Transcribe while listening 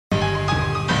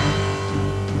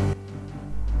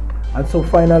And so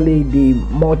finally, the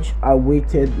much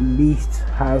awaited list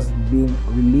has been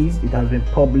released. It has been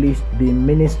published. The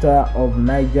Minister of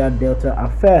Niger Delta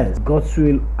Affairs,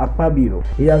 Godswill Akpabio,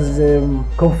 he has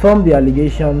confirmed the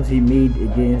allegations he made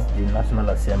against the National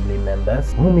Assembly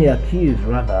members, whom he accused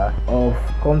rather of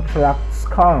contract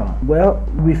scam. Well,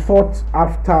 we thought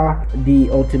after the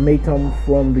ultimatum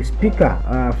from the Speaker,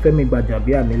 Femi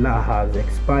Gbajabiamila, has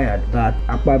expired, that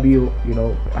Akpabio,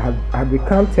 had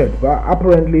recanted, but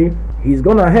apparently he's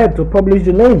gone ahead to publish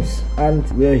the names, and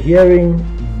we're hearing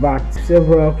that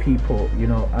several people,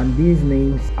 and these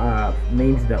names are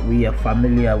names that we are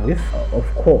familiar with. Of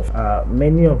course,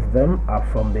 many of them are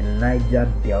from the Niger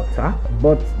Delta,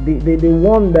 but the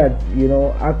one that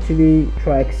actually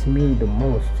strikes me the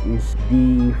most is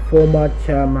the former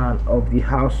chairman of the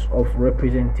House of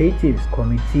Representatives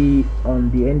Committee on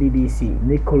the NDDC,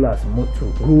 Nicholas Motu,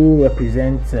 who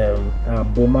represents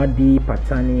Bomadi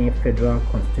Patani Federal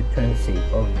Constituency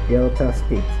of Delta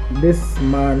State. This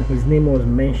man, his name was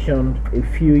mentioned a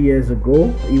few years ago.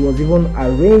 He was even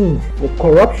arraigned for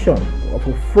corruption of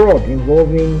a fraud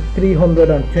involving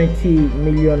 320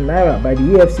 million naira by the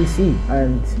EFCC,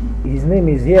 and his name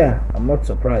is here. I'm not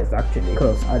surprised actually,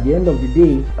 because at the end of the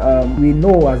day, we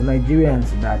know as Nigerians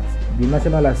that the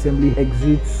National Assembly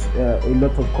exudes a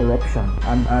lot of corruption,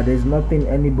 and there's nothing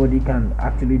anybody can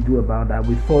actually do about that.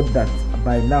 We thought that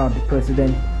by now the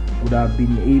president would have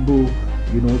been able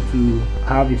to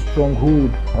have a strong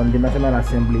hold on the National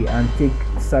Assembly and take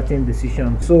certain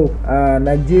decisions. So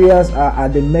Nigerians are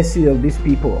at the mercy of these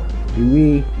people, the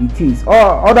way it is.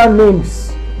 Other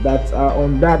names that are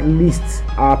on that list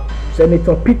are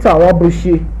Senator Peter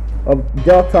Wabushi of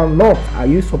Delta North. Are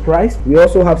you surprised? We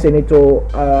also have Senator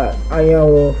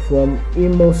Ayawo from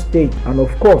Imo State, and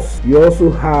of course you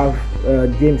also have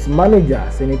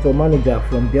Senator Manager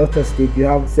from Delta State. You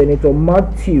have Senator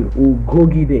Matthew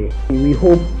Ugogide. We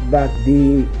hope that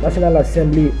the National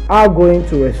Assembly are going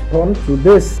to respond to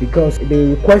this, because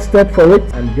they requested for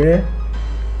it, and there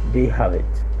they have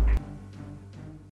it.